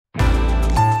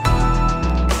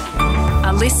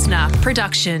listener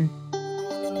production.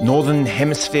 Northern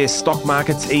Hemisphere stock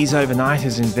markets ease overnight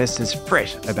as investors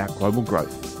fret about global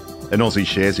growth. And Aussie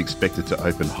shares expected to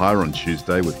open higher on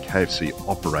Tuesday with KFC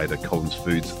operator Collins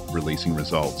Foods releasing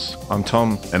results. I'm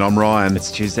Tom. And I'm Ryan.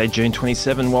 It's Tuesday, June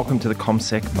 27. Welcome to the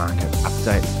CommSec Market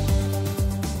Update.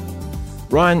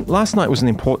 Ryan, last night was an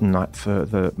important night for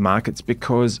the markets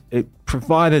because it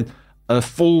provided a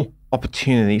full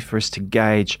opportunity for us to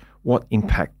gauge what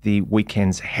impact the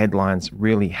weekend's headlines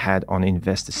really had on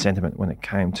investor sentiment when it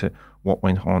came to what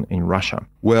went on in Russia.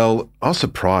 Well, I was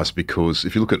surprised because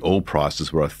if you look at oil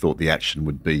prices where I thought the action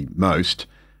would be most,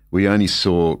 we only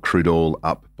saw crude oil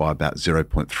up by about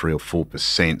 0.3 or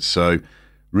 4%. So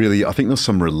really, I think there's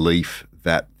some relief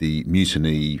that the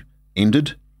mutiny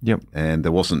ended. Yep. And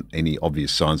there wasn't any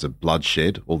obvious signs of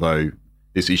bloodshed, although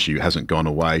this issue hasn't gone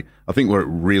away. I think where it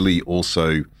really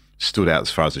also stood out as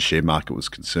far as the share market was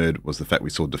concerned was the fact we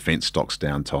saw defence stocks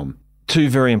down, Tom. Two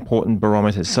very important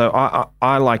barometers. So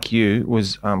I like you,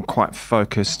 was quite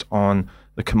focused on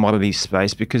the commodity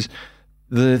space because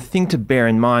the thing to bear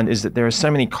in mind is that there are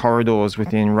so many corridors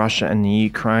within Russia and the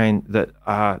Ukraine that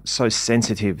are so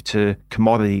sensitive to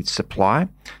commodity supply.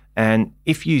 And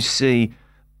if you see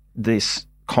this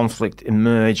conflict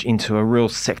emerge into a real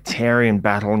sectarian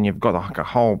battle and you've got like a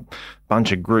whole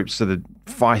bunch of groups that are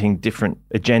fighting different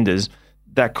agendas,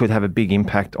 that could have a big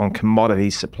impact on commodity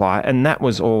supply. And that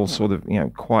was all sort of,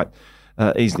 quite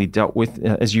easily dealt with.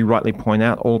 As you rightly point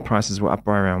out, oil prices were up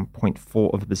by around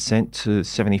 0.4% to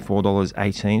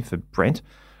 $74.18 for Brent.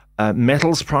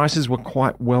 Metals prices were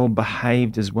quite well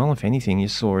behaved as well. If anything, you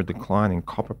saw a decline in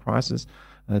copper prices,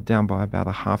 down by about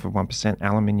 0.5%.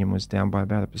 Aluminium was down by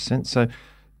about 1%. So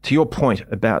to your point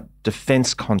about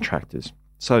defence contractors,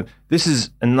 so this is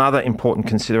another important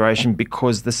consideration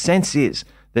because the sense is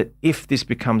that if this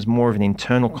becomes more of an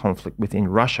internal conflict within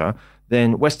Russia,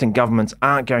 then Western governments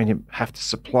aren't going to have to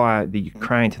supply the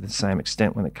Ukraine to the same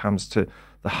extent when it comes to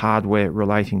the hardware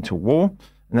relating to war.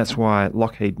 And that's why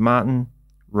Lockheed Martin,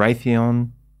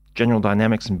 Raytheon, General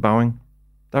Dynamics and Boeing,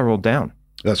 they're all down.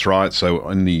 That's right. So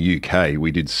in the UK, we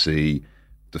did see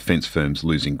defence firms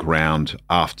losing ground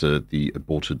after the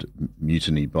aborted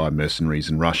mutiny by mercenaries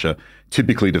in Russia.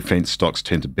 Typically, defence stocks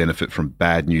tend to benefit from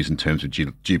bad news in terms of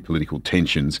geopolitical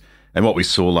tensions. And what we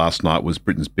saw last night was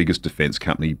Britain's biggest defence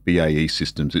company, BAE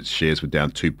Systems. Its shares were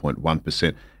down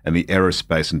 2.1%, and the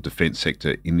aerospace and defence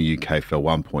sector in the UK fell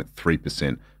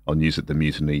 1.3% on news that the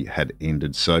mutiny had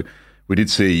ended. So we did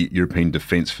see European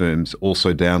defence firms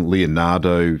also down.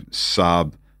 Leonardo,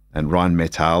 Saab and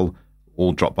Rheinmetall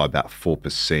all dropped by about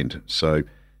 4%. So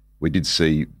we did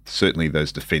see certainly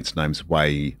those defence names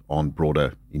weigh on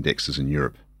broader indexes in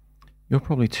Europe. You're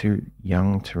probably too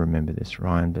young to remember this,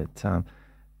 Ryan, but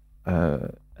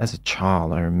as a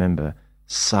child, I remember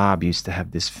Saab used to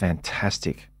have this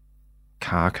fantastic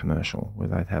car commercial where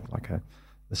they'd have like the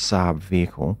Saab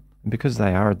vehicle. And because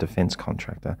they are a defence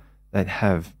contractor, they'd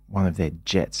have one of their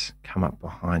jets come up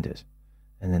behind it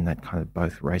and then they'd kind of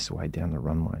both race away down the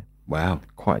runway. Wow.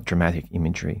 Quite dramatic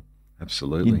imagery.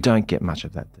 Absolutely. You don't get much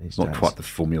of that these days. Not quite the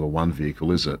Formula One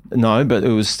vehicle, is it? No, but it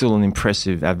was still an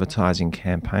impressive advertising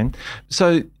campaign.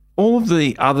 So all of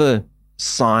the other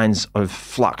signs of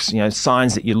flux,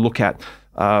 signs that you look at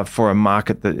for a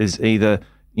market that is either,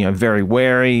 very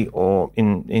wary or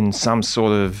in some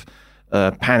sort of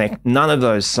panic, none of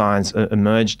those signs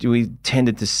emerged. We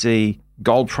tended to see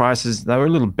gold prices, they were a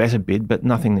little better bid, but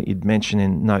nothing that you'd mention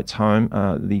in notes home.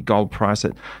 The gold price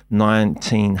at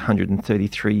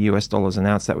 $1,933 an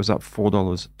ounce, that was up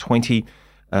 $4.20.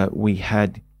 We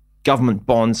had government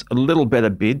bonds, a little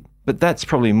better bid, but that's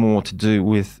probably more to do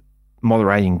with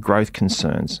moderating growth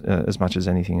concerns as much as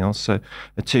anything else. So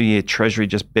a 2-year Treasury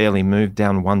just barely moved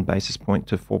down 1 basis point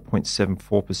to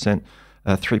 4.74%.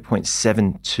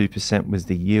 3.72% was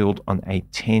the yield on a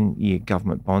 10-year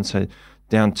government bond. So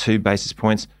down 2 basis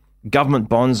points. Government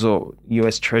bonds or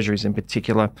US Treasuries in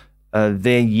particular,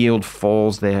 their yield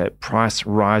falls, their price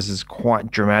rises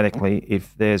quite dramatically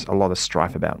if there's a lot of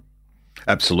strife about.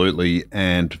 Absolutely.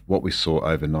 And what we saw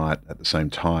overnight at the same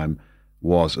time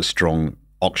was a strong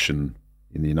auction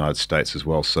in the United States as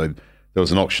well. So there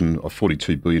was an auction of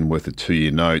 $42 billion worth of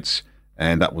 2-year notes,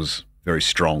 and that was very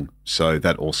strong. So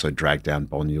that also dragged down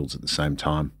bond yields at the same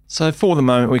time. So for the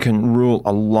moment, we can rule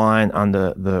a line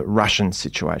under the Russian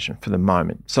situation for the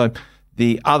moment. So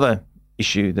the other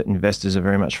issue that investors are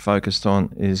very much focused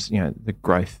on is, the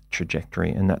growth trajectory.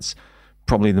 And that's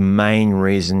probably the main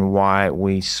reason why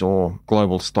we saw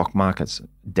global stock markets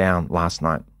down last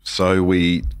night. So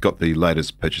we got the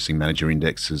latest Purchasing Manager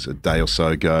indexes a day or so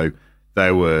ago.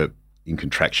 They were in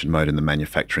contraction mode in the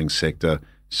manufacturing sector.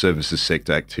 Services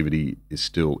sector activity is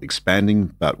still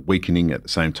expanding, but weakening at the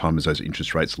same time as those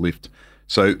interest rates lift.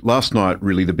 So last night,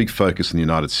 really, the big focus in the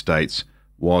United States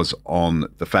was on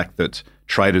the fact that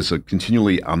traders are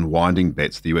continually unwinding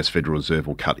bets the US Federal Reserve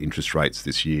will cut interest rates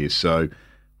this year. So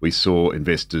we saw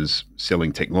investors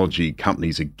selling technology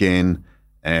companies again,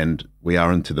 and we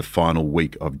are into the final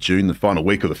week of June, the final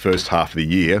week of the first half of the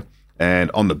year.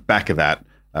 And on the back of that,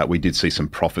 we did see some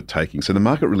profit taking. So the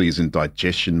market really is in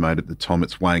digestion mode at the time.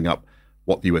 It's weighing up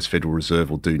what the US Federal Reserve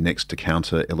will do next to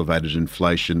counter elevated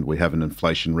inflation. We have an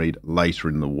inflation read later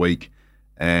in the week.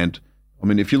 And I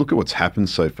mean, if you look at what's happened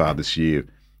so far this year,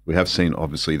 we have seen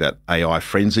obviously that AI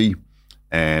frenzy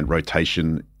and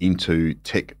rotation into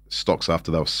tech stocks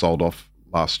after they were sold off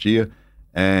last year.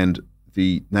 And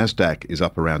the NASDAQ is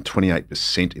up around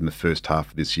 28% in the first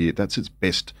half of this year. That's its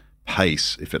best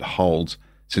pace, if it holds,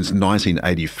 since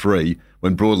 1983,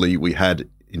 when broadly we had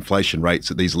inflation rates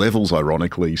at these levels,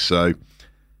 ironically. So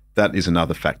that is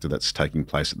another factor that's taking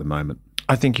place at the moment.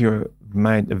 I think you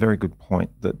made a very good point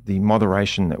that the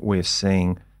moderation that we're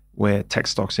seeing, where tech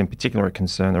stocks in particular are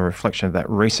concerned, are a reflection of that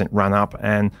recent run-up,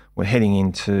 and we're heading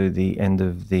into the end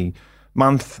of the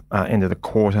month, end of the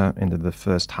quarter, end of the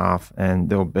first half, and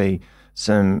there'll be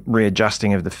some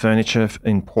readjusting of the furniture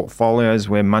in portfolios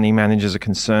where money managers are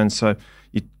concerned. So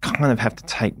you kind of have to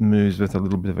take moves with a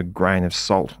little bit of a grain of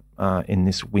salt in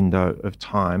this window of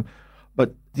time.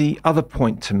 But the other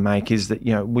point to make is that,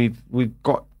 you know, we've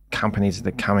got companies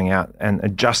that are coming out and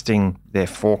adjusting their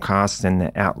forecasts and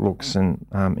their outlooks and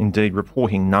indeed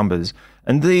reporting numbers.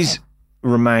 And these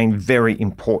remain very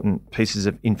important pieces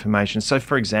of information. So,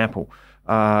 for example,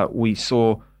 we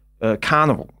saw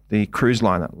Carnival, the cruise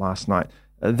liner, last night.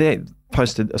 They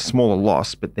posted a smaller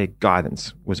loss, but their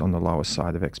guidance was on the lower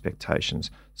side of expectations.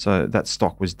 So that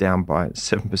stock was down by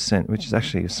 7%, which is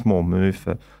actually a small move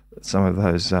for some of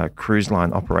those cruise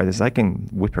line operators. They can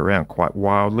whip around quite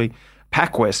wildly.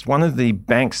 PacWest, one of the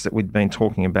banks that we'd been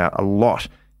talking about a lot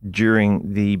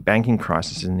during the banking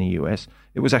crisis in the US,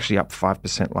 it was actually up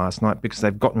 5% last night because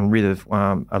they've gotten rid of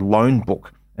a loan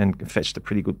book and fetched a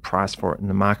pretty good price for it. And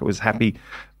the market was happy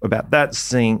about that,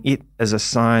 seeing it as a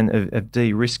sign of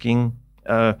de-risking.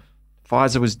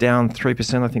 Pfizer was down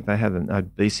 3%. I think they have an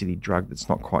obesity drug that's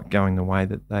not quite going the way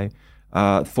that they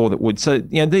thought it would. So,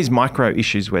 you know, these micro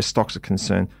issues where stocks are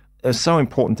concerned are so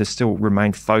important to still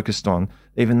remain focused on,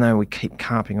 even though we keep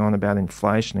carping on about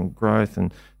inflation and growth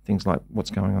and things like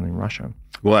what's going on in Russia.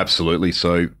 Well, absolutely.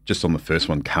 So just on the first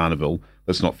one, Carnival,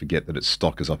 let's not forget that its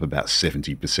stock is up about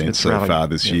 70% so far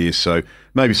this year. So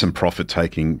maybe some profit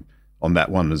taking on that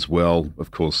one as well.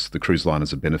 Of course, the cruise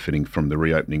liners are benefiting from the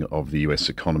reopening of the US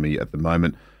economy at the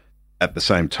moment. At the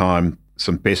same time,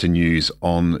 some better news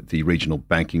on the regional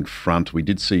banking front. We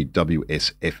did see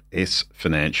WSFS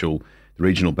Financial, the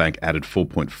regional bank, added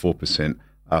 4.4%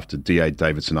 after D.A.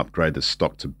 Davidson upgraded the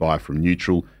stock to buy from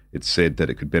neutral. It said that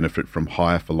it could benefit from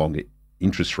higher for longer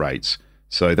interest rates.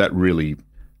 So that really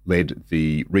led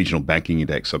the regional banking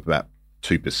index up about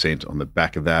 2% on the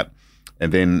back of that.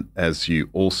 And then, as you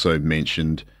also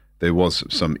mentioned, there was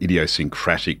some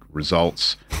idiosyncratic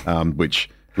results, which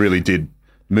really did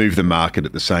move the market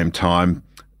at the same time.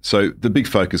 So the big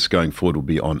focus going forward will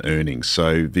be on earnings.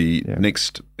 So the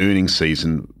next earnings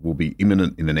season will be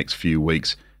imminent in the next few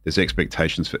weeks. There's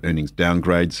expectations for earnings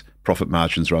downgrades. Profit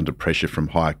margins are under pressure from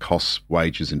higher costs,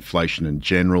 wages, inflation in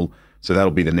general. So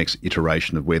that'll be the next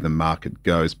iteration of where the market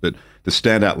goes. But the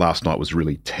standout last night was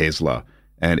really Tesla,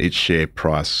 and its share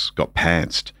price got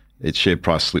pantsed. Its share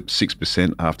price slipped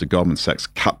 6% after Goldman Sachs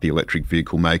cut the electric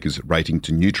vehicle maker's rating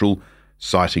to neutral,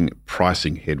 citing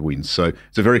pricing headwinds. So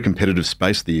it's a very competitive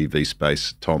space, the EV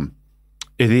space, Tom.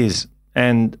 It is.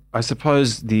 And I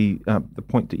suppose the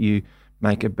point that you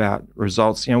make about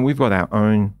results, you know, we've got our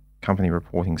own company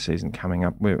reporting season coming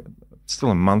up. We're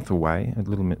still a month away, a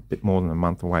little bit more than a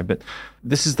month away. But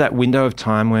this is that window of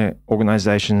time where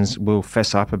organisations will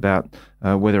fess up about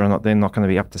whether or not they're not going to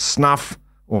be up to snuff,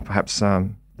 or perhaps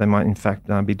they might in fact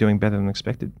be doing better than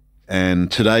expected.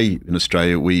 And today in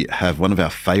Australia, we have one of our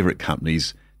favourite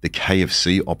companies, the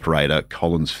KFC operator,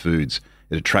 Collins Foods.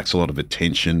 It attracts a lot of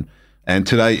attention. And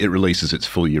today it releases its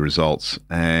full year results.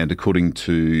 And according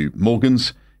to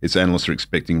Morgans, its analysts are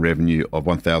expecting revenue of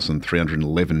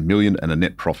 $1,311 million and a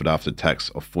net profit after tax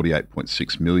of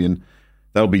 $48.6 million.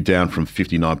 That'll be down from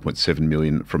 $59.7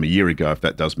 million from a year ago if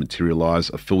that does materialise.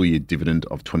 A full year dividend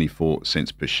of 24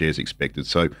 cents per share is expected.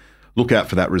 So look out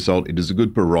for that result. It is a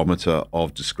good barometer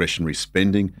of discretionary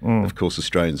spending. Of course,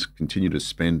 Australians continue to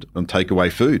spend on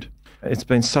takeaway food. It's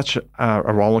been such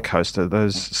a roller coaster.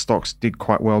 Those stocks did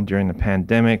quite well during the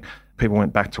pandemic. People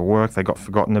went back to work. They got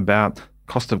forgotten about.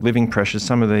 cost of living pressures,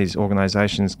 some of these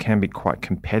organisations can be quite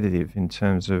competitive in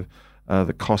terms of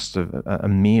the cost of a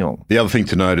meal. The other thing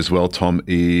to note as well, Tom,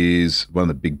 is one of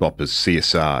the big boppers,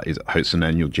 CSR, hosts an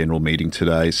annual general meeting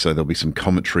today, so there'll be some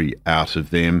commentary out of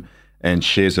them. And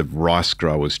shares of rice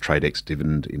growers trade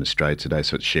ex-dividend in Australia today,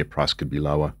 so its share price could be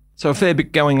lower. So a fair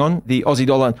bit going on. The Aussie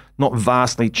dollar not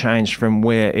vastly changed from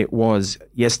where it was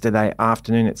yesterday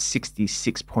afternoon at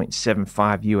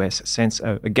 66.75 US cents.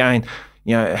 Again,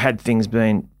 had things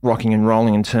been rocking and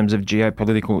rolling in terms of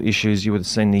geopolitical issues, you would have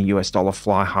seen the US dollar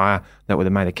fly higher. That would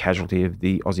have made a casualty of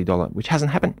the Aussie dollar, which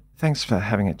hasn't happened. Thanks for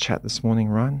having a chat this morning,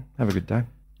 Ryan. Have a good day.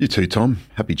 You too, Tom.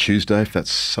 Happy Tuesday, if that's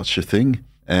such a thing.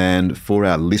 And for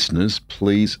our listeners,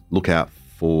 please look out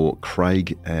for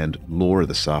Craig and Laura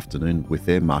this afternoon with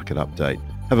their market update.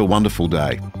 Have a wonderful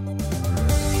day.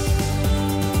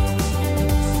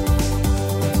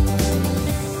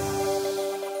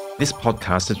 This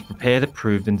podcast is prepared,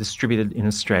 approved and distributed in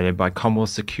Australia by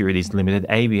Commonwealth Securities Limited,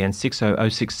 ABN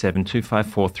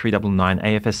 60067254399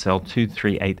 AFSL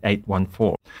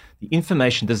 238814. The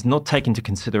information does not take into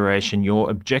consideration your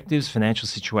objectives, financial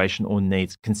situation or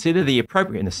needs. Consider the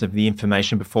appropriateness of the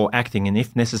information before acting and,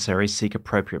 if necessary, seek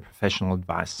appropriate professional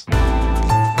advice.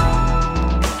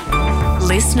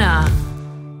 Listener.